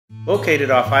Located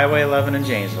off Highway 11 in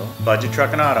Janesville, Budget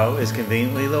Truck and Auto is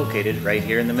conveniently located right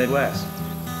here in the Midwest.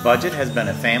 Budget has been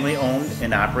a family-owned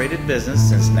and operated business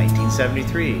since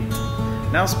 1973,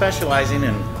 now specializing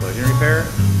in collision repair,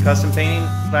 custom painting,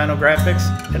 vinyl graphics,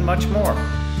 and much more.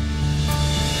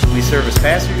 We service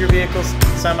passenger vehicles,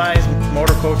 semis,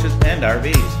 motor coaches, and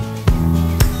RVs.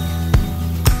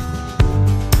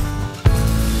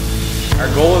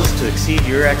 Our goal is to exceed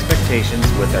your expectations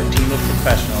with our team of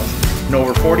professionals and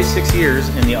over 46 years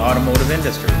in the automotive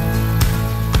industry.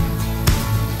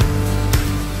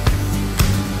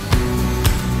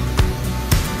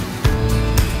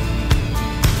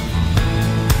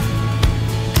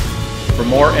 For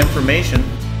more information,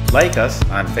 like us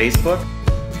on Facebook,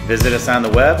 visit us on the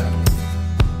web,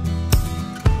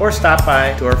 or stop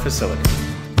by to our facility.